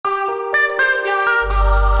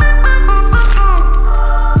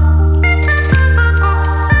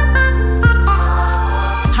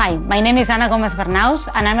My name is Ana Gomez Bernaus,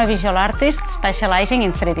 and I'm a visual artist specializing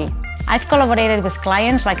in 3D. I've collaborated with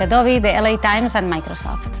clients like Adobe, the LA Times, and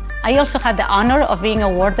Microsoft. I also had the honor of being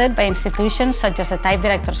awarded by institutions such as the Type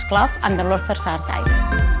Directors Club and the Lürzer's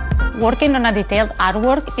Archive. Working on a detailed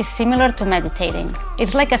artwork is similar to meditating.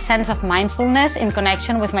 It's like a sense of mindfulness in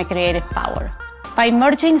connection with my creative power. By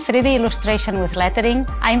merging 3D illustration with lettering,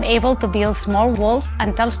 I'm able to build small worlds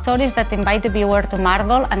and tell stories that invite the viewer to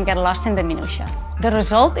marvel and get lost in the minutiae. The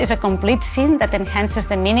result is a complete scene that enhances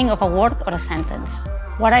the meaning of a word or a sentence.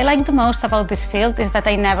 What I like the most about this field is that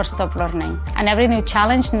I never stop learning, and every new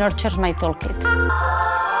challenge nurtures my toolkit.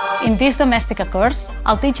 In this Domestika course,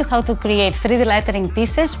 I'll teach you how to create 3D lettering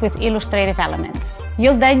pieces with illustrative elements.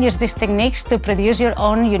 You'll then use these techniques to produce your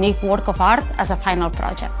own unique work of art as a final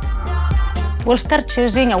project. We'll start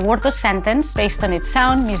choosing a word or sentence based on its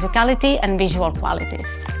sound, musicality, and visual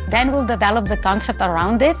qualities. Then we'll develop the concept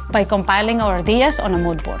around it by compiling our ideas on a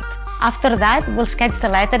mood board. After that, we'll sketch the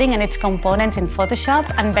lettering and its components in Photoshop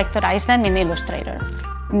and vectorize them in Illustrator.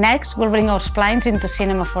 Next, we'll bring our splines into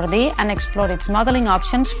Cinema 4D and explore its modeling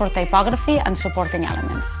options for typography and supporting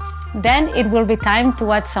elements. Then it will be time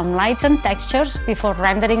to add some lights and textures before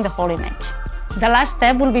rendering the whole image. The last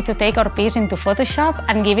step will be to take our piece into Photoshop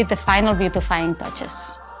and give it the final beautifying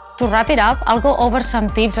touches. To wrap it up, I'll go over some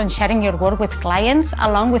tips on sharing your work with clients,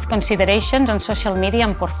 along with considerations on social media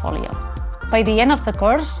and portfolio. By the end of the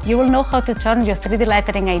course, you will know how to turn your 3D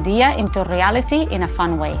lettering idea into reality in a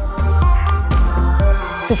fun way.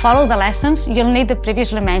 To follow the lessons, you'll need the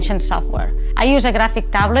previously mentioned software. I use a graphic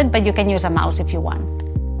tablet, but you can use a mouse if you want.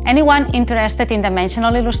 Anyone interested in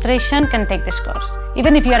dimensional illustration can take this course,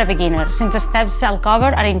 even if you are a beginner, since the steps I'll cover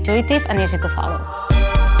are intuitive and easy to follow.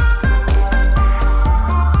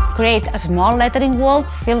 Create a small lettering world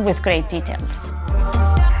filled with great details.